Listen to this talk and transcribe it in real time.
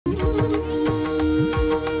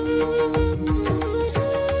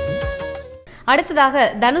அடுத்ததாக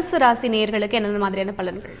தனுசு ராசி நேயர்களுக்கு என்னென்ன மாதிரியான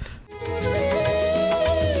பலன்கள்?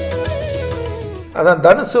 அதான்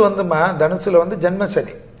தனுசு தனுசுல ஜென்ம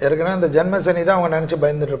சனி. ஏற்கனவே இந்த ஜென்ம சனி தான் அவங்க நினச்சி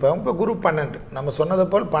பயந்துட்டு இருப்பாங்க. இப்போ குரு 12, நம்ம சொன்னது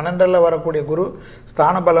போல் 12ல் வரக்கூடிய குரு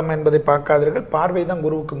ஸ்தான பலம் என்பதை பார்க்காதீர்கள். பார்வை தான்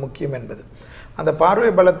குருவுக்கு முக்கியம் என்பது. அந்த பார்வை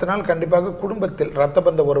பலத்தினால் கண்டிப்பாக குடும்பத்தில் இரத்த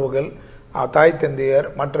பந்த உறவுகள், தாய் தந்தையர்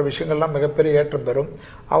மற்ற விஷயங்கள்லாம் மிகப்பெரிய ஏற்றம் பெறும்.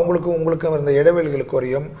 அவங்களுக்கும் உங்களுக்கும் இருந்த இடைவெளிகள்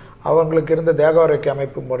குறையும். அவங்களுக்கு இருந்த தேகாரோக்கிய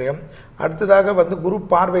அமைப்பு முறையும். அடுத்ததாக குரு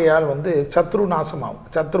பார்வையால் சத்ரு நாசமாகும்.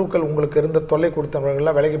 சத்ருக்கள் உங்களுக்கு இருந்த தொல்லை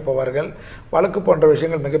கொடுத்தவர்கள்லாம் விலகி போவார்கள். வழக்கு போன்ற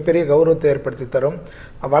விஷயங்கள் மிகப்பெரிய கௌரவத்தை ஏற்படுத்தி தரும்.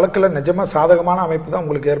 வழக்கில் நிஜமாக சாதகமான அமைப்பு தான்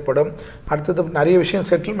உங்களுக்கு ஏற்படும். அடுத்தது நிறைய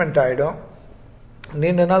விஷயம் செட்டில்மெண்ட் ஆகிடும்.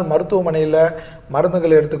 நீண்ட நாள் மருத்துவமனையில்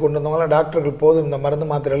மருந்துகள் எடுத்துக்கொண்டு வந்தவங்களாம் டாக்டர்கள் போதும் இந்த மருந்து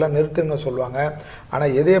மாத்திரையெல்லாம் நிறுத்துன்னு சொல்லுவாங்க.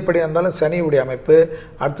 ஆனால் எது எப்படி இருந்தாலும் சனியுடைய அமைப்பு.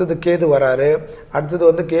 அடுத்தது கேது வராரு.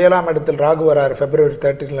 அடுத்தது 7ஆம் இடத்தில் ராகு வராரு February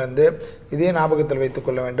 13லேருந்து. இதையும் ஞாபகத்தில்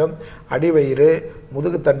வைத்துக்கொள்ள வேண்டும். அடிவயிறு,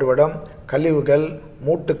 முதுகு தண்டுவடம், கழிவுகள்,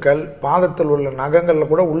 மூட்டுக்கள், பாதத்தில் உள்ள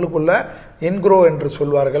நகங்களில் கூட உள்ளுக்குள்ளே இன்க்ரோ என்று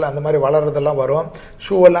சொல்வார்கள். அந்த மாதிரி வளர்றதெல்லாம் வரும்.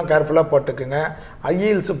 ஷூவெல்லாம் கேர்ஃபுல்லாக போட்டுக்குங்க.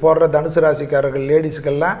 ஹீல்ஸ் போடுற தனுசு ராசிக்காரர்கள்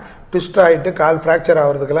லேடிஸுக்கெல்லாம் ட்விஸ்ட் ஆகிட்டு கால் ஃப்ராக்சர்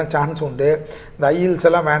ஆகிறதுக்கெல்லாம் சான்ஸ் உண்டு. இந்த ஹீல்ஸ்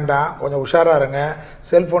எல்லாம் வேண்டாம், கொஞ்சம் உஷாராக இருங்க.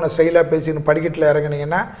 செல்ஃபோனை ஸ்டைலாக பேசின்னு படிக்கட்டில்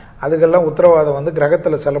இறங்குனீங்கன்னா அதுக்கெல்லாம் உத்தரவாதம்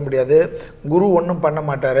கிரகத்தில் செல்ல முடியாது. குரு ஒன்றும் பண்ண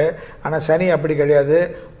மாட்டார். ஆனால் சனி அப்படி கிடையாது.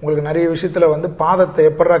 உங்களுக்கு நிறைய விஷயத்தில் பாதத்தை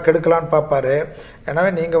எப்படா கெடுக்கலான்னு பார்ப்பாரு. எனவே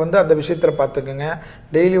நீங்கள் அந்த விஷயத்தில் பார்த்துக்குங்க.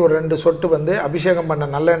 டெய்லி ஒரு 2 சொட்டு அபிஷேகம் பண்ண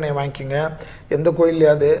நல்லெண்ணெய் வாங்கிக்கோங்க. எந்த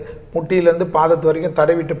கோயிலையாவது முட்டியிலேருந்து பாதத்து வரைக்கும்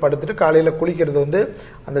தடவிட்டு படுத்துட்டு காலையில் குளிக்கிறது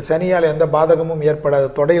அந்த சனியால் எந்த பாதகமும் ஏற்படாது.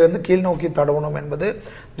 தொடையிலேருந்து கீழ் நோக்கி தடவணும் என்பது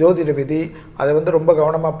ஜோதிட விதி. அதை ரொம்ப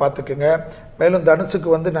கவனமாக பார்த்துக்குங்க. மேலும்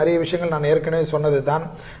தனுசுக்கு நிறைய விஷயங்கள் நான் ஏற்கனவே சொன்னது தான்.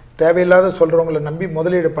 தேவையில்லாத சொல்கிறவங்களை நம்பி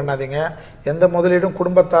முதலீடு பண்ணாதீங்க. எந்த முதலீடும்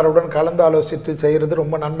குடும்பத்தாருடன் கலந்து ஆலோசித்து செய்கிறது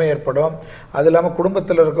ரொம்ப நன்மை ஏற்படும். அது இல்லாமல்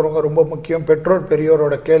குடும்பத்தில் இருக்கிறவங்க ரொம்ப முக்கியம். பெற்றோர்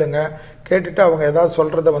பெரியோரோட கேளுங்க. கேட்டுட்டு அவங்க ஏதாவது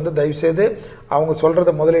சொல்கிறத தயவுசெய்து அவங்க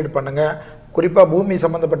சொல்கிறத முதலீடு பண்ணுங்கள். குறிப்பாக பூமி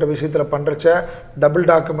சம்மந்தப்பட்ட விஷயத்தில் பண்ணுறச்ச டபுள்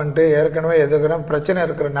டாக்குமெண்ட்டு, ஏற்கனவே எதுக்குன்னா பிரச்சனை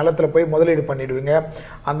இருக்கிற நிலத்தில் போய் முதலீடு பண்ணிவிடுவீங்க.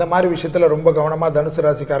 அந்த மாதிரி விஷயத்தில் ரொம்ப கவனமாக தனுசு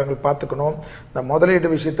ராசிக்காரங்கள் பார்த்துக்கணும். இந்த முதலீடு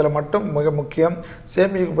விஷயத்தில் மட்டும் மிக முக்கியம்.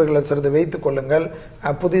 சேமிப்புகளை சிறிது வைத்து கொள்ளுங்கள்.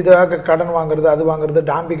 புதிதாக கடன் வாங்குறது, அது வாங்குறது,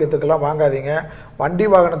 டாம்பிக்கத்துக்கெல்லாம் வாங்காதீங்க. வண்டி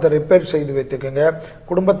வாகனத்தை ரிப்பேர் செய்து வைத்துக்குங்க.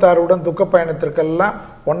 குடும்பத்தாருடன் துக்க பயணத்திற்கெல்லாம்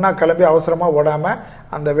ஒன்றா கிளம்பி அவசரமாக ஓடாமல்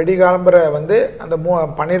அந்த வெடிகாலம்பரை அந்த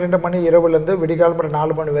 12 மணி இரவுலேருந்து வெடிகாலம்பரை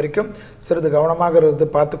 4 மணி வரைக்கும் சிறிது கவனமாக இருந்து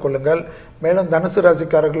பார்த்து கொள்ளுங்கள். மேலும் தனுசு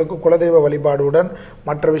ராசிக்காரர்களுக்கு குலதெய்வ வழிபாடுடன்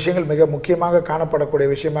மற்ற விஷயங்கள் மிக முக்கியமாக காணப்படக்கூடிய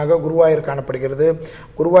விஷயமாக குருவாயூர் காணப்படுகிறது.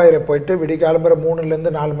 குருவாயூரை போயிட்டு விடிகாலம்பரை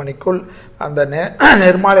 3லேருந்து 4 மணிக்குள் அந்த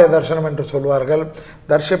நிர்மாலய தரிசனம் என்று சொல்வார்கள்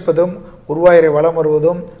தரிசிப்பதும், குருவாயூரை வலம்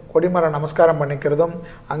வருவதும், கொடிமர நமஸ்காரம் பண்ணிக்கிறதும்,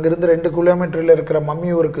 அங்கிருந்து 2 கிலோமீட்டரில் இருக்கிற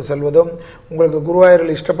மம்மியூருக்கு செல்வதும், உங்களுக்கு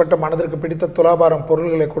குருவாயூரில் இஷ்டப்பட்ட மனதிற்கு பிடித்த துலாபாரம்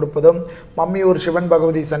பொருள்களை கொடுப்பதும், மம்மியூர் சிவன்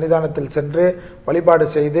பகவதி சன்னிதானத்தில் சென்று வழிபாடு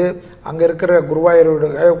செய்து அங்கே இருக்கிற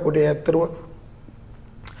குருவாயூருடைய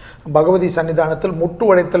பகவதி சன்னிதானத்தில் முட்டு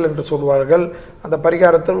உடைத்தல் என்று சொல்வார்கள். அந்த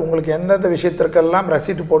பரிகாரத்தில் உங்களுக்கு எந்தெந்த விஷயத்திற்கெல்லாம்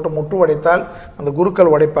ரசீட்டு போட்டு முட்டு உடைத்தால் அந்த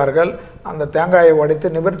குருக்கள் உடைப்பார்கள். அந்த தேங்காயை உடைத்து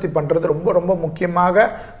நிவர்த்தி பண்ணுறது ரொம்ப ரொம்ப முக்கியமாக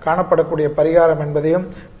காணப்படக்கூடிய பரிகாரம் என்பதையும்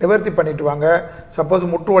நிவர்த்தி பண்ணிட்டு வாங்க. சப்போஸ்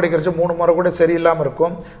முட்டு உடைக்கிறச்சு 3 முறை கூட சரியில்லாமல்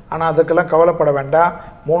இருக்கும். ஆனால் அதுக்கெல்லாம் கவலைப்பட வேண்டாம்.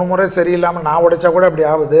 3 முறை சரியில்லாமல் நான் உடைச்சா கூட அப்படி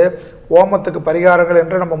ஆகுது. ஓமத்துக்கு பரிகாரங்கள்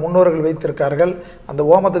என்று நம்ம முன்னோர்கள் வைத்திருக்கார்கள். அந்த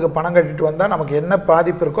ஓமத்துக்கு பணம் கட்டிட்டு வந்தால் நமக்கு என்ன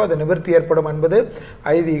பாதிப்பு இருக்கோ அது நிவர்த்தி ஏற்படும் என்பது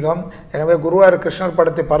ஐதீகம். எனவே குருவாயூர் கிருஷ்ணர்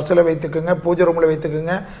படத்தை பர்சில் வைத்துக்குங்க, பூஜை ரூமில்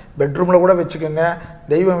வைத்துக்குங்க, பெட்ரூமில் கூட வச்சுக்கோங்க.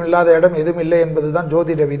 தெய்வம் இல்லாத இடம் எதுவும் இல்லை என்பது தான்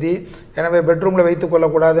ஜோதிட விதி. எனவே பெட்ரூமில் வைத்துக்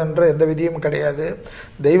கொள்ளக்கூடாது என்ற எந்த விதியும் கிடையாது.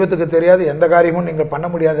 தெய்வத்துக்கு தெரியாது எந்த காரியமும் நீங்கள் பண்ண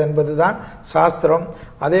முடியாது என்பது தான் சாஸ்திரம்.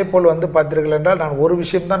 அதே போல் பார்த்தீர்கள் என்றால் நான் ஒரு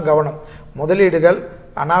விஷயம்தான் கவனம். முதலீடுகள்,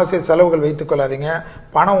 அனாவசிய செலவுகள் வைத்துக் கொள்ளாதீங்க.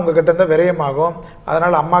 பணம் உங்ககிட்ட இருந்தால் விரயமாகும்.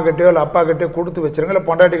 அதனால் அம்மா கிட்டேயோ இல்லை அப்பா கிட்டேயோ கொடுத்து வச்சுருங்க, இல்லை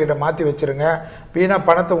பொண்டாட்டி கிட்ட மாற்றி வச்சுருங்க. வீணாக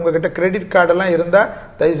பணத்தை உங்ககிட்ட கிரெடிட் கார்டெல்லாம் இருந்தால்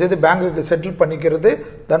தயவுசெய்து பேங்குக்கு செட்டில் பண்ணிக்கிறது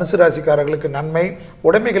தனுசு ராசிக்காரர்களுக்கு நன்மை.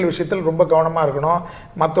 உடைமைகள் விஷயத்தில் ரொம்ப கவனமாக இருக்கணும்.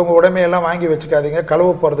 மற்றவங்க உடைமையெல்லாம் வாங்கி வச்சுக்காதீங்க.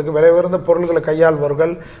 களவு போகிறதுக்கு விலை உயர்ந்த பொருள்களை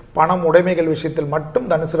கையாள்வர்கள். பணம் உடைமைகள் விஷயத்தில் மட்டும்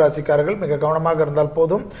தனுசு ராசிக்காரர்கள் மிக கவனமாக இருந்தால்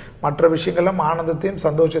போதும். மற்ற விஷயங்களும் ஆனந்தத்தையும்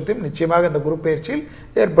சந்தோஷத்தையும் நிச்சயமாக இந்த குரு பயிற்சியில்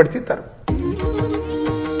ஏற்படுத்தி தரும்.